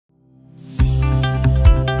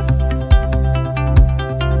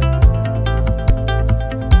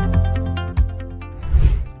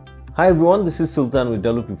Hi everyone, this is Sultan with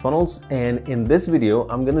WPFunnels, and in this video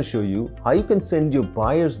I'm going to show you how you can send your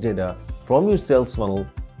buyer's data from your sales funnel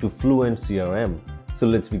to FluentCRM. So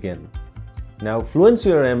let's begin. Now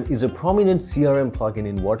FluentCRM is a prominent CRM plugin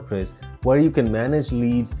in WordPress where you can manage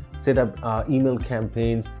leads, set up email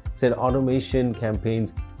campaigns, set automation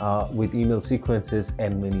campaigns with email sequences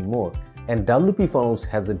and many more. And WPFunnels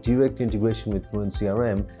has a direct integration with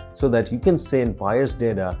FluentCRM so that you can send buyers'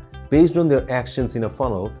 data based on their actions in a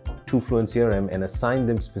funnel to FluentCRM and assign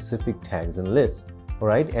them specific tags and lists.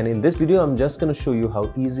 Alright, and in this video I'm just going to show you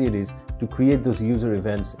how easy it is to create those user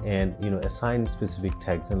events and assign specific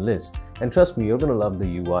tags and lists. And trust me, you're going to love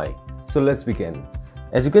the UI. So let's begin.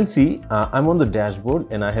 As you can see, I'm on the dashboard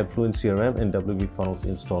and I have FluentCRM and WPFunnels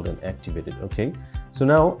installed and activated. Okay, so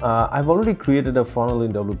now I've already created a funnel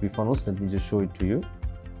in WPFunnels. Let me just show it to you.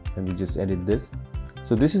 Let me just edit this.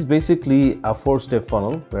 So this is basically a 4-step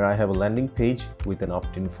funnel where I have a landing page with an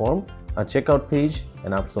opt-in form, a checkout page,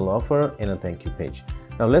 an upsell offer, and a thank you page.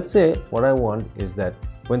 Now let's say what I want is that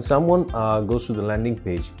when someone goes to the landing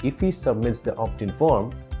page, if he submits the opt-in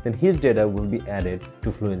form, then his data will be added to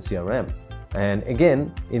FluentCRM. And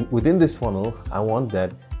again, within this funnel, I want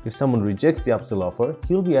that if someone rejects the upsell offer,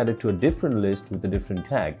 he'll be added to a different list with a different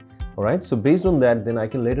tag. Alright, so based on that, then I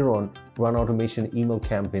can later on run automation email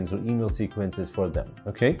campaigns or email sequences for them.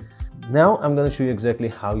 Okay, now I'm going to show you exactly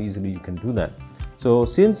how easily you can do that. So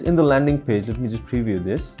since in the landing page, let me just preview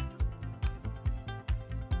this.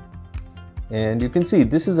 And you can see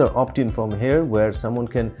this is our opt-in form here where someone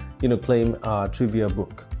can claim a trivia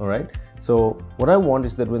book. Alright, so what I want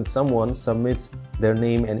is that when someone submits their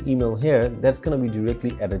name and email here, that's going to be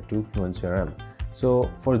directly added to FluentCRM.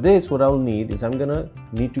 So for this, what I'll need is I'm gonna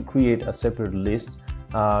need to create a separate list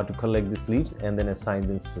to collect these leads and then assign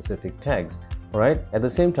them specific tags. All right. At the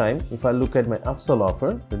same time, if I look at my upsell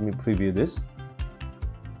offer, let me preview this.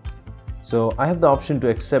 So I have the option to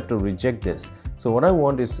accept or reject this. So what I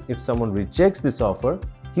want is if someone rejects this offer,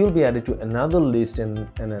 he'll be added to another list and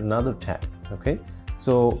another tag. Okay.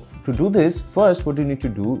 So to do this, first what you need to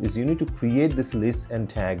do is you need to create this list and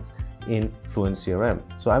tags in FluentCRM.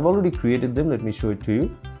 So I've already created them. Let me show it to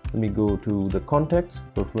you. Let me go to the contacts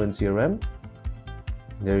for FluentCRM.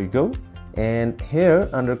 There you go. And here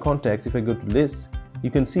under contacts, if I go to lists, you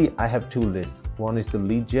can see I have two lists. One is the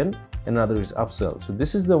lead gen, another is upsell. So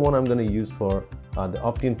this is the one I'm going to use for the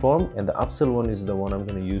opt-in form, and the upsell one is the one I'm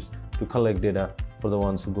going to use to collect data for the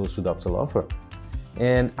ones who goes to the upsell offer.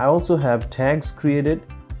 And I also have tags created.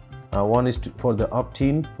 One is for the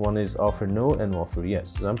opt-in, one is offer no and offer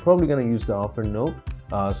yes. So I'm probably going to use the offer no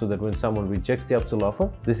so that when someone rejects the upsell offer,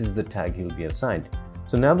 this is the tag he'll be assigned.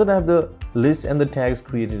 So now that I have the list and the tags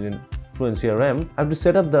created in FluentCRM, I have to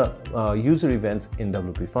set up the user events in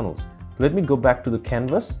WPFunnels. So let me go back to the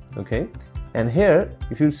canvas. Okay, and here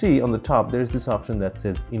if you see on the top there is this option that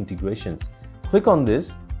says integrations. Click on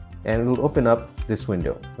this and it will open up this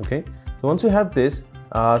window. Okay, so once you have this,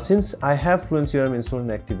 since I have FluentCRM installed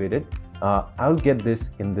and activated, I'll get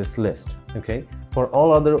this in this list. Okay, for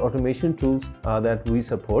all other automation tools that we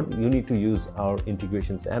support, you need to use our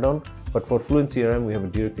integrations add-on, but for FluentCRM we have a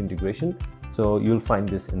direct integration, so you'll find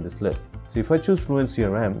this in this list. So if I choose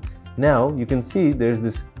FluentCRM, now you can see there's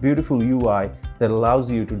this beautiful UI that allows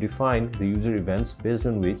you to define the user events based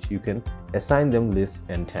on which you can assign them lists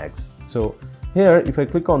and tags. So here if I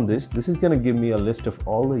click on this, this is going to give me a list of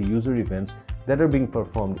all the user events that are being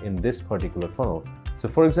performed in this particular funnel. So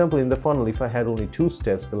for example, in the funnel, if I had only 2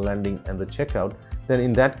 steps, the landing and the checkout, then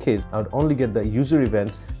in that case I would only get the user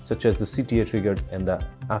events such as the CTA triggered and the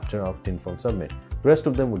after opt-in form submit. The rest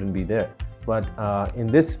of them wouldn't be there. But in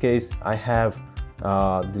this case, I have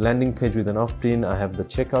the landing page with an opt-in, I have the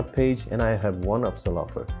checkout page, and I have one upsell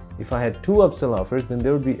offer. If I had 2 upsell offers, then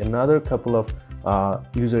there would be another couple of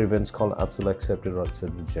user events called upsell accepted or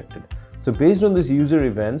upsell rejected. So based on these user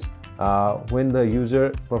events, when the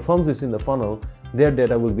user performs this in the funnel, their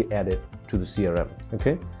data will be added to the CRM.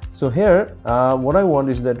 Okay, so here what I want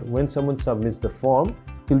is that when someone submits the form,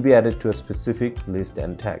 he'll be added to a specific list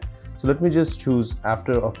and tag. So let me just choose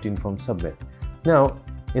after opt-in form submit. Now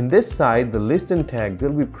in this side, the list and tag,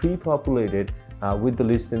 they'll be pre-populated with the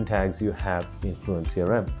list and tags you have in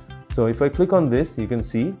FluentCRM. So if I click on this, you can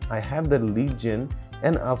see I have the lead gen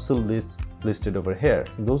and upsell lists listed over here.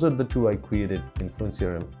 So those are the 2 I created in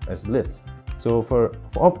FluentCRM as lists. So for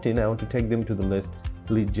opt-in, I want to take them to the list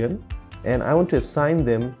lead gen, and I want to assign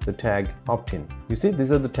them the tag opt-in. You see,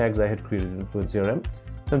 these are the tags I had created in FluentCRM.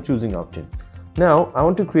 So I'm choosing opt-in. Now I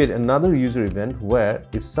want to create another user event where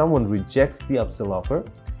if someone rejects the upsell offer,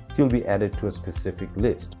 he'll be added to a specific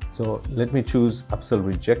list. So let me choose upsell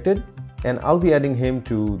rejected, and I'll be adding him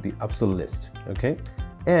to the upsell list. Okay,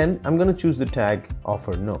 and I'm going to choose the tag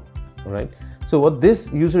offer no. All right. So what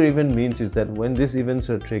this user event means is that when these events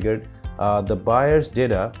are triggered, the buyer's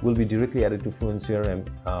data will be directly added to FluentCRM.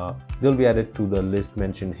 They'll be added to the list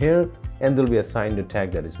mentioned here, and they'll be assigned a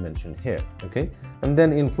tag that is mentioned here. Okay. And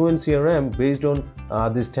then in FluentCRM, based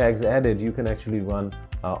on these tags added, you can actually run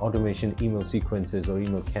automation email sequences or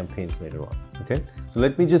email campaigns later on. Okay. So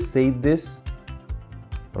let me just save this.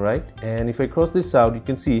 All right, and if I cross this out, you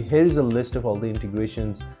can see here is a list of all the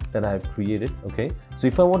integrations that I have created. Okay, so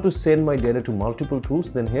if I want to send my data to multiple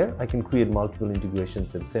tools, then here I can create multiple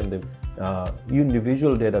integrations and send them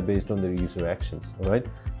individual data based on their user actions. All right,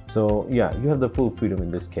 so yeah, you have the full freedom in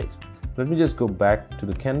this case. Let me just go back to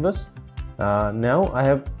the canvas. Now I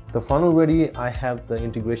have the funnel ready, I have the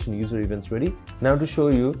integration user events ready. Now to show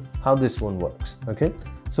you how this one works. Okay,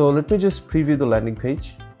 so let me just preview the landing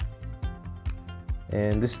page.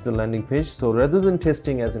 And this is the landing page. So rather than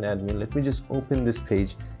testing as an admin, let me just open this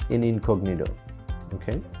page in incognito.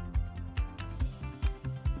 Okay.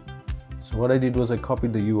 So what I did was I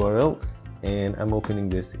copied the URL and I'm opening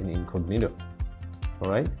this in incognito. All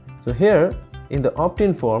right. So here in the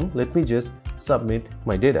opt-in form, let me just submit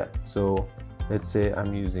my data. So let's say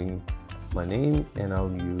I'm using my name and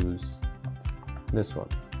I'll use this one.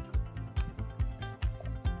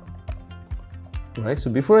 Right, so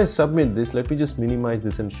before I submit this, let me just minimize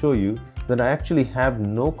this and show you that I actually have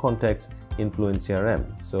no contacts in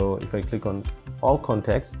FluentCRM. So if I click on all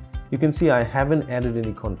contacts, you can see I haven't added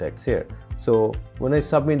any contacts here. So when I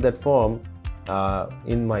submit that form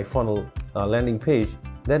in my funnel landing page,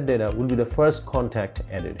 that data will be the first contact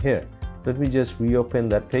added here. Let me just reopen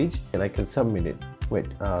that page and I can submit it. Wait,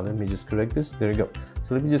 let me just correct this. There you go.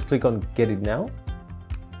 So let me just click on get it now.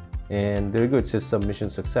 And there you go, it says submission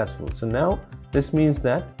successful. So now this means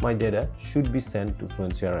that my data should be sent to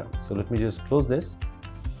FluentCRM. So let me just close this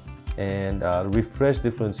and refresh the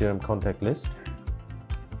FluentCRM contact list.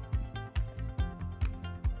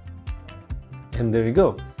 And there you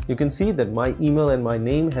go. You can see that my email and my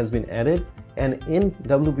name has been added. And in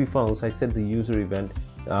WPFunnels, I set the user event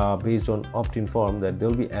based on opt-in form that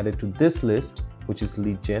they'll be added to this list, which is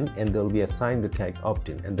lead gen, and they'll be assigned the tag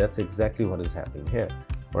opt-in. And that's exactly what is happening here.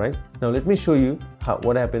 All right, now let me show you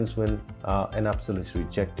what happens when an upsell is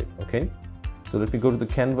rejected. Okay, so let me go to the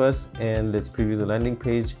canvas and let's preview the landing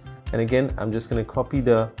page. And again, I'm just going to copy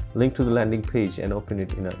the link to the landing page and open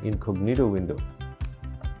it in an incognito window.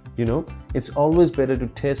 You know, it's always better to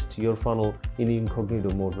test your funnel in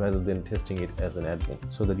incognito mode rather than testing it as an admin,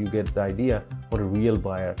 so that you get the idea what a real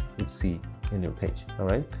buyer would see in your page. All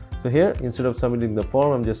right, so here, instead of submitting the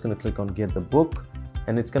form, I'm just going to click on get the book.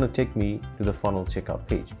 And it's going to take me to the funnel checkout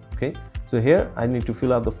page. Okay, so here I need to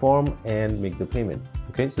fill out the form and make the payment.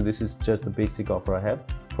 Okay, so this is just the basic offer I have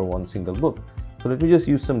for one single book. So let me just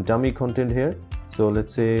use some dummy content here. So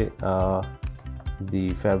let's say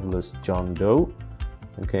the fabulous John Doe.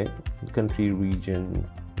 Okay, country, region,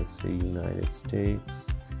 let's say United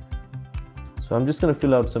States. So I'm just going to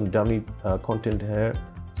fill out some dummy content here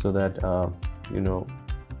so that you know,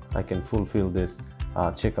 I can fulfill this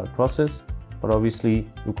checkout process. But obviously,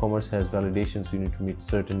 e-commerce has validations, so you need to meet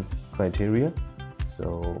certain criteria.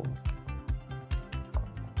 So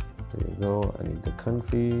there you go. I need the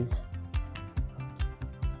country.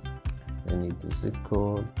 I need the zip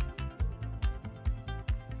code.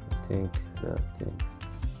 I think that thing.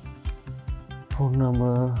 Phone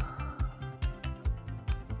number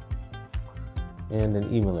and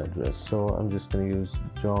an email address. So I'm just going to use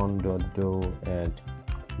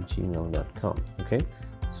john.doe@gmail.com. Okay.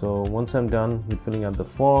 So once I'm done with filling out the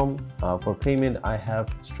form, for payment, I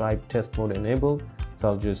have Stripe test mode enabled. So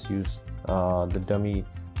I'll just use the dummy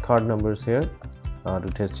card numbers here to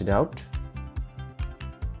test it out.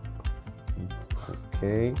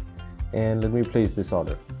 Okay, and let me place this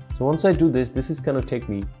order. So once I do this, this is going to take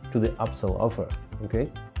me to the upsell offer. Okay,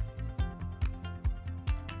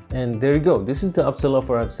 and there you go. This is the upsell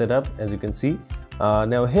offer I've set up, as you can see.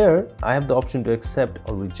 Now here, I have the option to accept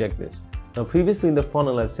or reject this. Now previously in the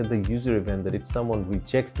funnel, I've set the user event that if someone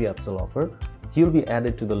rejects the upsell offer, he'll be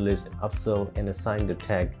added to the list upsell and assigned the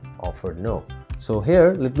tag offer no. So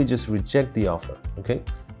here, let me just reject the offer. Okay,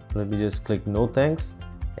 let me just click no thanks,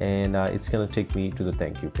 and it's going to take me to the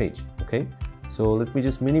thank you page. Okay, so let me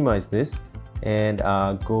just minimize this and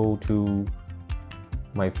go to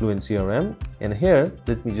my FluentCRM, and here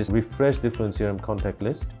let me just refresh the FluentCRM contact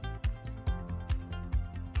list.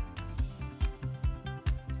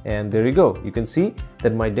 And there you go. You can see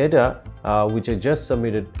that my data, which I just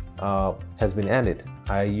submitted, has been added.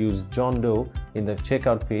 I used John Doe in the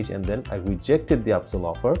checkout page, and then I rejected the upsell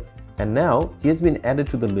offer. And now he has been added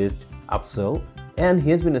to the list upsell, and he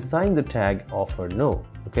has been assigned the tag offer no.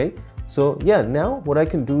 Okay, so yeah, now what I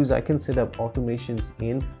can do is I can set up automations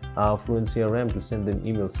in FluentCRM to send them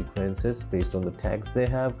email sequences based on the tags they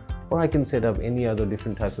have, or I can set up any other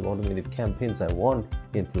different types of automated campaigns I want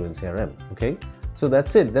in FluentCRM. Okay, so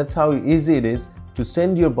that's it. That's how easy it is to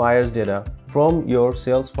send your buyer's data from your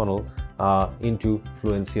sales funnel into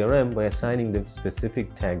FluentCRM by assigning them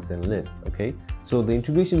specific tags and lists. Okay, so the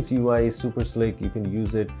integrations UI is super slick. You can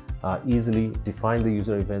use it easily, define the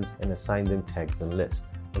user events and assign them tags and lists.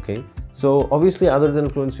 Okay, so obviously other than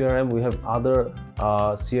FluentCRM, we have other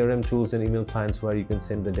CRM tools and email clients where you can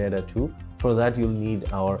send the data to. For that, you'll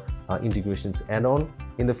need our integrations add-on.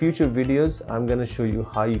 In the future videos, I'm going to show you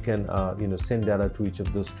how you can send data to each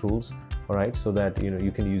of those tools, all right, so that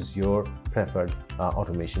you can use your preferred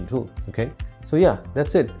automation tool. Okay, so yeah,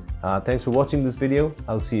 that's it. Thanks for watching this video.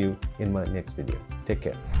 I'll see you in my next video. Take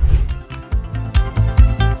care.